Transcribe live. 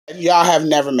y'all have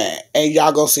never met, and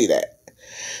y'all go see that.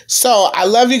 So I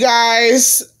love you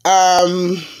guys.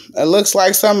 It looks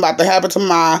like something about to happen to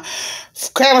my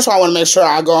camera, so I want to make sure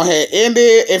I go ahead and end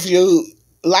it. If you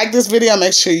like this video,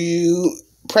 make sure you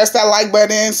press that like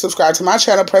button, subscribe to my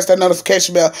channel, press that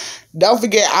notification bell. Don't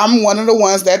forget, I'm one of the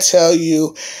ones that tell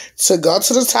you to go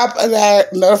to the top of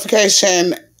that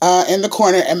notification in the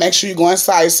corner and make sure you go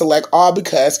inside, select all,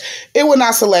 because it will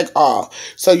not select all.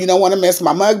 So you don't want to miss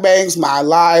my mukbangs, my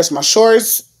lives, my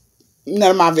shorts,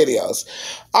 none of my videos.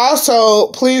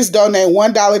 Also, please donate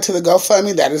 $1 to the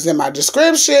GoFundMe that is in my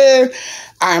description.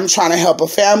 I'm trying to help a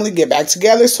family get back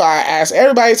together, so I ask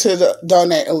everybody to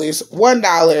donate at least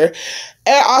 $1.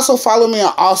 And also follow me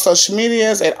on all social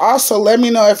medias. And also let me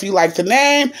know if you like the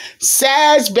name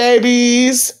Sag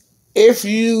Babies. If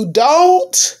you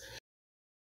don't,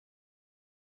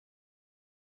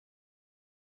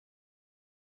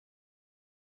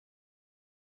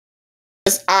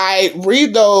 I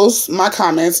read my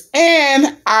comments,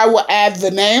 and I will add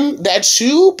the name that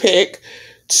you pick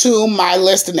to my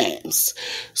list of names.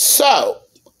 So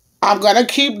I'm going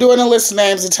to keep doing a list of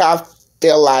names until I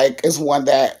feel like it's one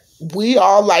that we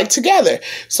all like together.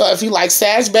 So if you like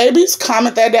Sag Babies,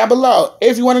 comment that down below.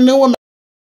 If you want a new one,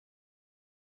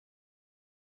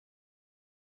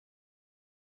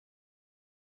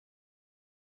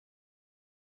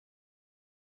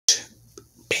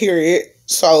 period.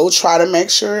 So try to make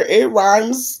sure it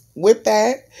rhymes with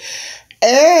that.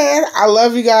 And I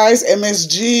love you guys.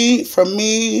 MSG, from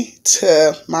me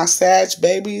to my Sag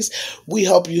Babies. We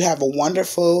hope you have a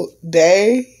wonderful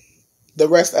day, the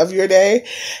rest of your day.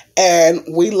 And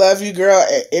we love you, girl.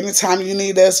 Anytime you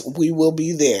need us, we will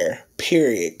be there,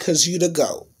 period. Because you the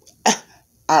GOAT.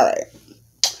 All right.